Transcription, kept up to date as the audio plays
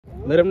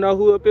Let them know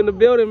who up in the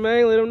building,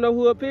 man. Let them know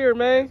who up here,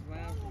 man. Yes,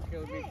 man.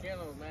 Killer Big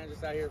Kennels, man.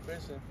 Just out here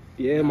fishing.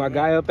 Yeah, You know my what I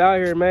guy mean? up out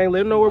here, man. Let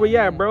them know where we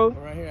at, bro.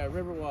 We're right here at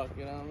Riverwalk,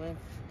 you know what I mean?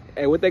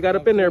 Hey, what they got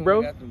up in there, bro?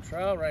 We got them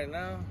trout right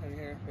now in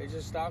here. They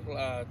just stocked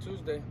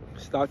Tuesday.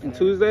 Stocking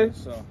Tuesday?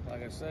 So,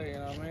 like I said, you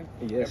know what I mean?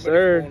 Yes, Everybody's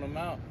sir. pulling them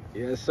out.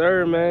 Yes,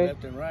 sir, man.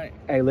 Left and right.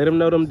 Hey, let them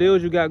know them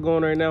deals you got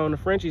going right now on the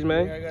Frenchies,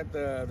 man. Yeah, I got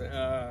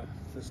the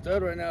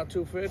stud right now,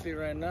 250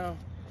 right now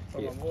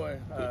for my boy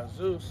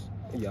Zeus.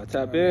 Y'all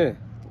tap in.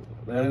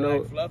 Let them know.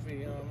 Like Fluffy,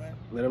 you know what I mean?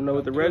 Let them know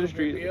what the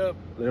registry. Let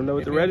them know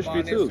what the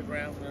registry too.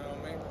 Instagram, you know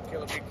what I mean?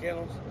 Killer Big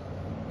Kennels.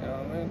 You know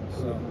what I mean?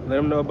 So let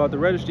them know about the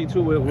registry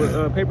too.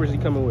 What papers he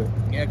coming with?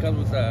 yeah, it comes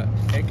with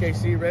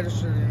AKC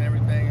registered and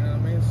everything. You know what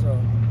I mean?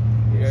 So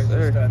you Yes, guys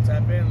sir. just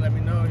tap in, and let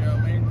me know. You know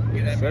what I mean?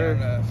 Get Yes, at sir.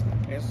 me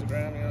on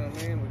Instagram. You know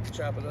what I mean? We can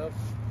chop it up.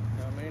 You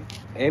know what I mean?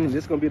 And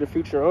this gonna be the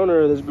future owner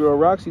of this girl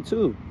Roxy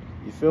too.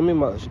 You feel me?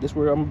 This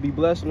where I'm gonna be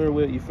blessing her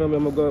with. You feel me?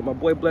 I'm gonna go. My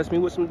boy blessed me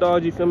with some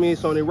dogs. You feel me?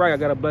 It's only right. I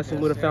gotta bless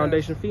him with a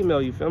foundation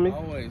female. You feel me?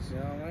 Always. You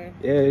know what I mean?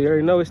 Yeah, you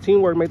already know it's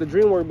teamwork make the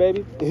dream work,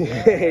 baby.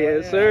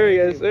 Yes, sir.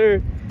 Yes,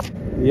 sir.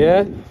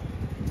 Yeah.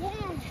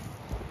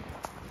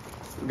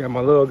 Got my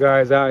little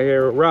guys out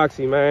here with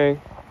Roxy,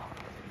 man.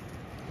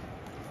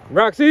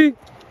 Roxy,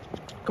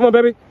 come on,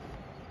 baby.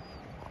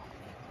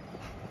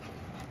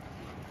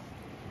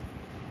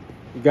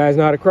 You guys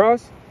know how to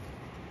cross?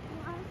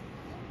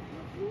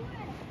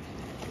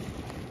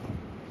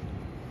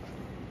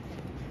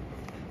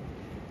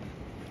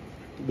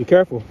 Be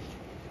careful.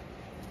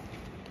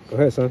 Go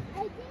ahead, son.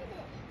 I did it.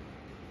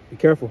 Be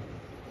careful.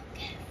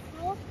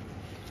 Careful.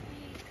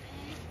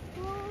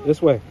 Be careful.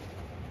 This way.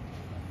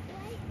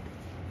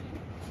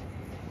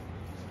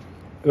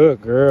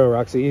 Good girl,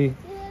 Roxy. Good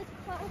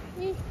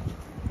coffee.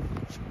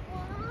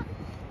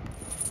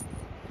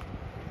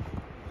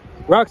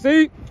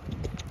 Roxy!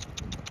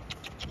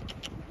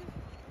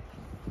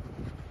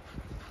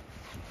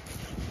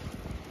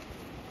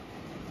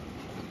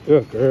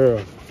 Good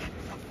girl.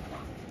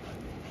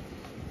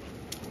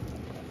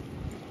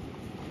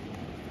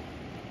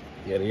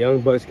 Yeah, the young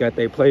bucks got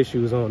their play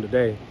shoes on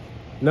today.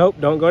 Nope,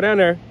 don't go down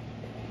there.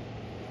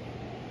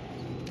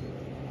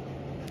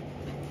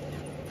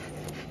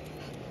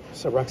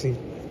 So, Roxy,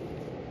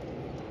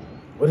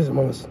 what is it,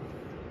 mamas?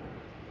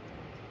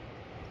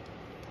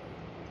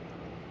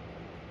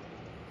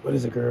 What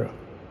is it, girl?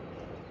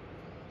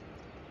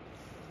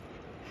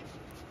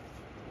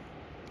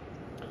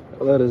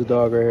 I love this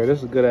dog right here. This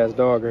is a good ass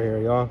dog right here,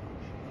 y'all.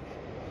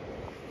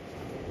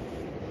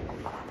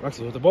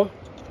 Roxy, with the ball?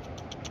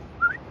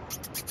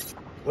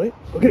 Wait,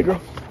 go get it,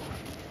 girl.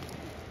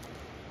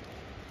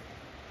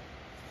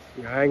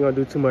 Yeah, I ain't gonna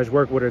do too much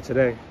work with her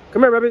today.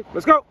 Come here, baby.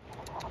 Let's go.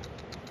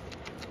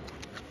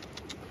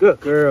 Good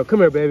girl. Come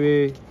here,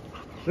 baby.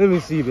 Let me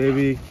see,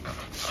 baby.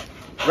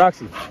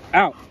 Roxy,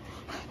 out.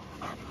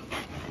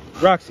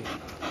 Roxy,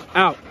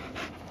 out.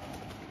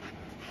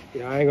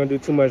 Yeah, I ain't gonna do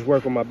too much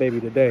work with my baby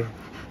today.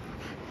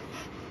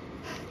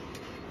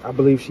 I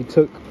believe she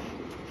took.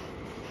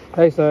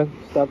 Hey, son,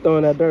 stop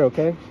throwing that dirt,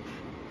 okay?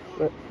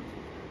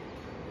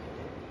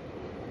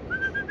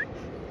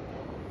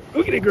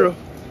 Look at it, girl.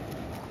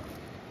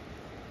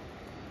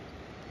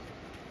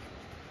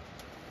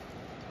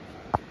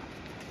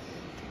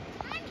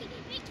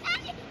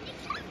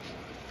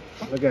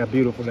 Look how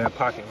beautiful that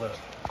pocket looks.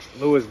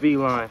 Louis V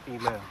line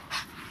female.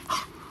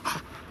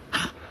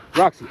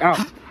 Roxy, out.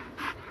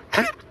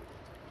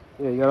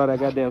 Yeah, you got all that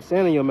goddamn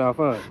sand in your mouth,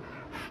 huh?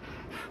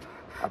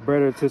 I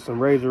bred her to some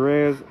Razor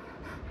Reds,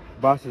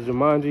 Boston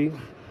Jumanji.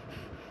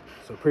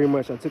 So pretty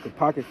much I took a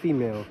pocket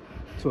female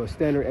to a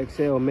standard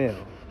XL male.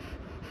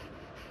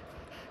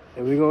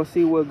 And we're gonna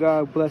see what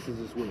God blesses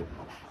us with.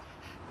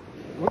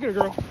 Look at her,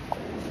 girl.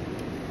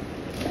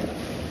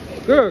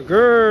 Good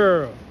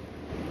girl.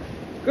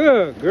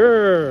 Good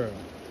girl.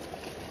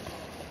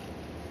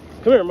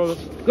 Come here, mama.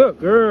 Good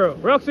girl.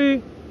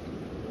 Roxy,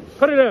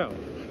 put it down.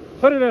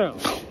 Put it down.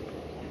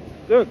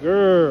 Good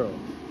girl.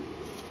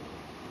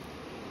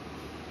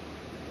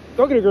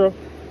 Go get it, girl.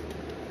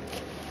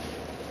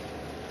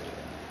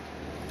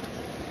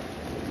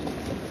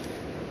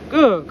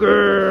 Good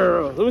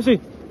girl. Let me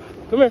see.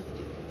 Come here.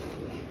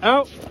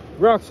 Out.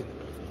 Roxy.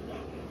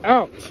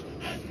 Out.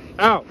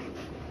 Out.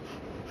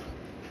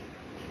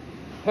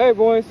 Hey,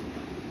 boys.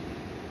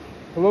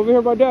 Come over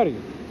here by daddy.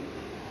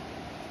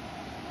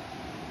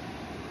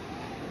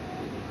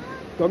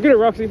 Go get it,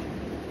 Roxy.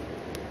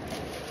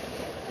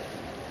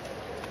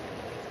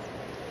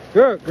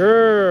 Good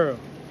girl.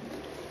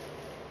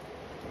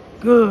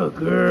 Good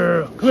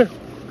girl. Come here.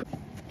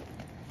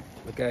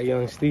 Look at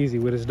young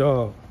Steezy with his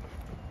dog.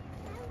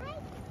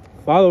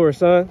 Follow her,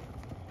 son.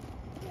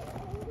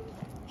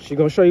 She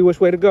gonna show you which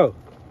way to go.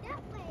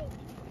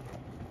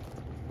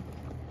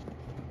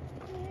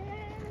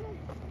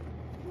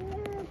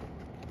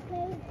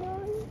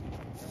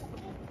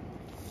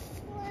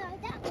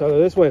 Tell her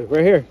this way,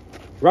 right here.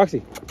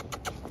 Roxy.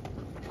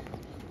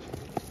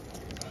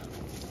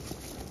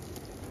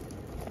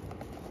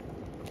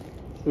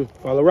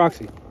 Follow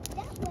Roxy.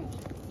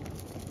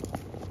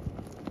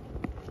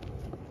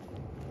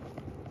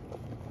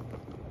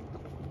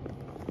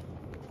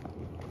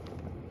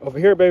 Over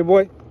here, baby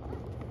boy.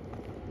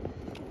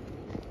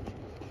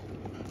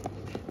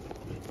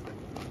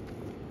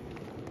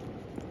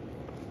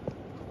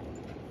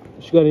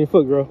 What you got in your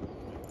foot, girl?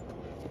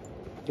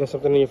 You got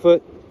something in your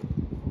foot?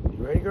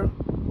 You ready, girl?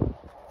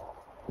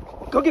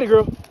 Go get it,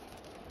 girl.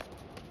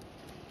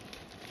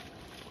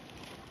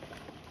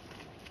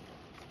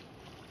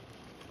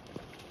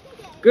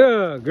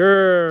 Good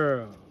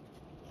girl.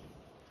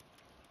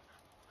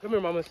 Come here,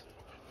 mamas.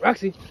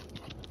 Roxy.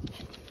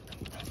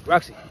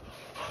 Roxy.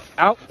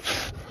 Out.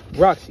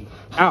 Roxy.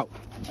 Out.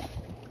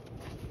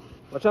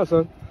 Watch out,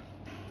 son.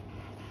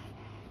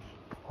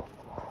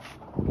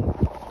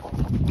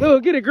 Go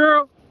get it,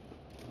 girl.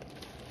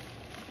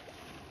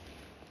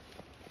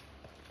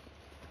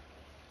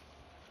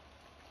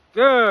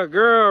 Good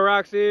girl,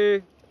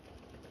 Roxy.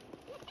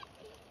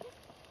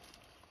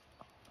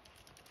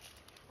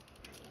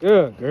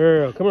 Good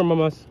girl. Come here,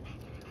 mamas.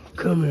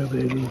 Come here,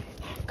 baby.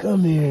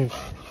 Come here.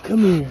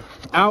 Come here.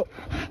 Out.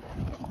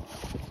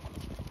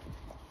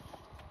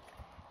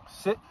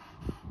 Sit.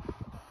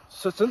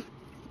 Sit.